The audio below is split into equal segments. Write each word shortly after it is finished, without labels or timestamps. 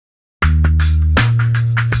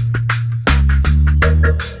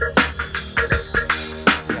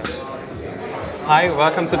Hi,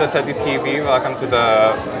 welcome to the Teddy TV, welcome to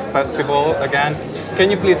the festival again.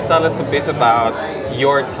 Can you please tell us a bit about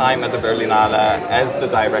your time at the Berlinale as the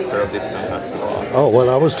director of this film festival? Oh, well,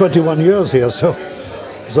 I was 21 years here, so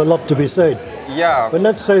there's a lot to be said. Yeah. But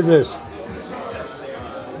let's say this.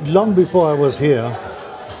 Long before I was here,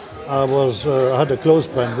 I had a close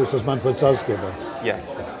friend, which was Manfred Salzgeber.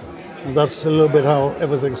 Yes. And that's a little bit how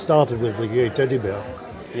everything started with the gay teddy bear.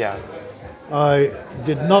 Yeah. I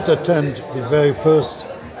did not attend the very first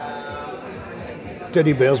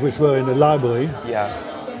teddy bears, which were in the library. Yeah.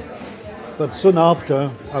 But soon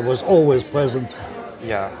after, I was always present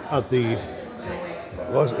at the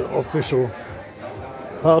official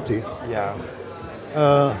party. Yeah.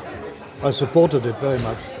 I supported it very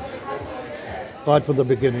much, right from the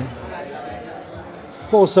beginning,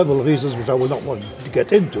 for several reasons which I will not want to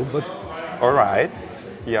get into. But all right.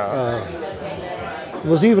 Yeah. There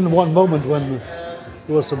was even one moment when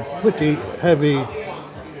there was some pretty heavy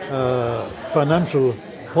financial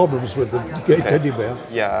problems with the gay teddy bear.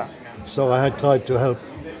 Yeah. So I had tried to help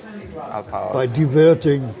out. By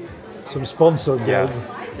diverting some sponsor gold.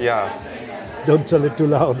 Yes. Yeah. Don't tell it too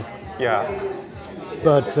loud. Yeah.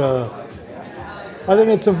 But I think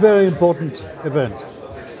it's a very important event.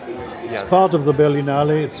 Yes. It's part of the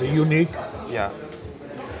Berlinale. It's unique. Yeah.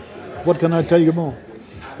 What can I tell you more?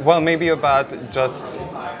 Well, maybe about just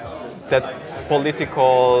that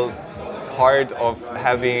political part of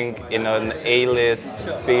having in an A-list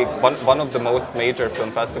big, one of the most major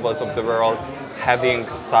film festivals of the world, having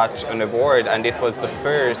such an award, and it was the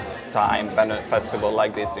first time when a festival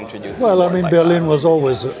like this introduced. Well, I mean, like Berlin that. was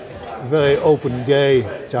always a very open gay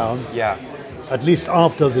town. Yeah. At least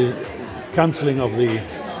after the cancelling of the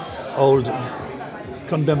old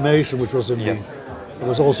condemnation, which was in it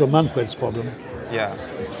was also Manfred's problem. Yeah.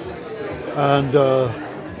 And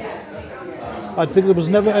I think there was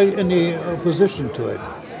never any opposition to it,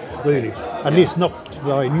 really. At least not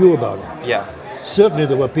that I knew about it. Yeah. Certainly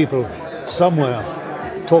there were people somewhere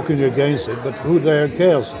talking against it, but who there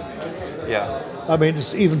cares? Yeah. I mean,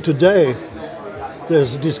 even today,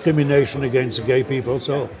 there's discrimination against gay people,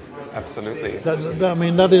 so... Absolutely.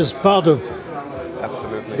 That is part of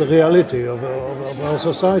the reality of our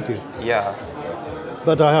society. Yeah.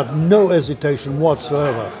 But I had no hesitation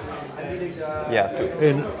whatsoever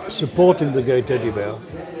in supporting the gay teddy bear.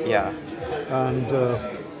 Yeah. And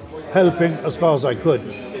helping as far as I could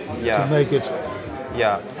to make it.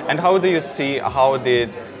 Yeah. And how do you see,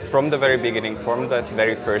 from the very beginning, from that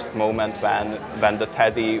very first moment when the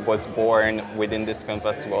teddy was born within this film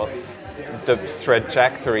festival, the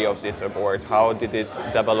trajectory of this award, how did it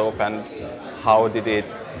develop and how did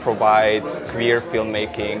it provide queer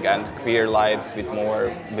filmmaking and queer lives with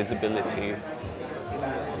more visibility?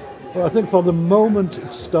 Well, I think from the moment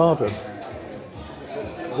it started,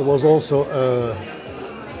 there was also a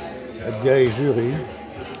gay jury,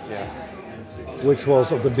 which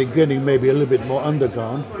was at the beginning maybe a little bit more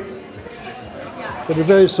underground, but it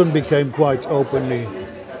very soon became quite openly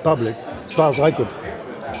public, as far as I could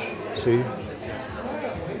see.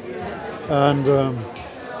 And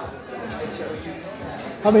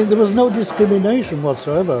I mean, there was no discrimination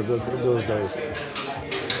whatsoever in those days.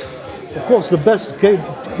 Of course, the best gay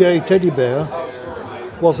teddy bear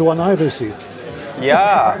was the one I received.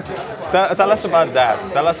 Yeah. Tell us about that.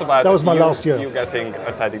 Tell us about that was my last year. You getting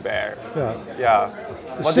a teddy bear. Yeah. Yeah.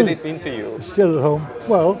 What did it mean to you? Still at home.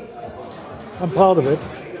 Well, I'm proud of it.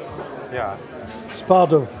 Yeah. It's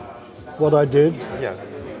part of what I did.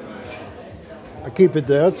 Yes. I keep it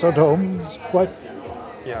there. It's at home. It's quite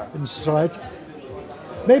inside.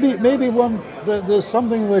 Maybe there's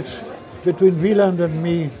something which between Wieland and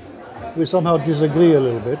me we somehow disagree a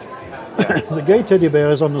little bit. The gay teddy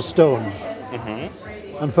bear is on a stone.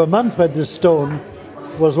 Mm-hmm. And for Manfred, this stone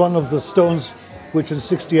was one of the stones which in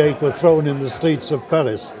 '68 were thrown in the streets of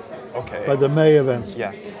Paris by the May events.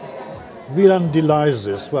 Yeah. Wieland denies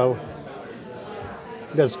this. Well,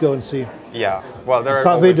 let's go and see. Yeah. Well, there are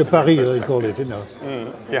Pavé de Paris, they call it, you know.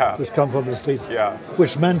 Which come from the streets. Yeah.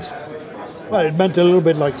 Which meant, well, it meant a little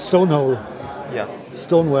bit like Stonewall. Yes.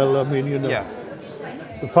 Stonewall, I mean, you know. Yeah.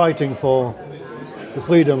 The fighting for the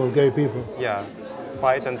freedom of gay people. Yeah,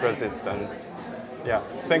 fight and resistance. Yeah,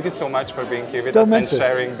 thank you so much for being here with us and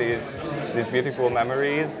sharing these beautiful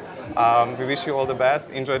memories. We wish you all the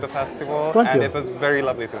best. Enjoy the festival. Thank you. It was very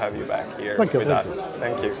lovely to have you back here with us.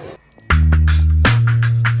 Thank you.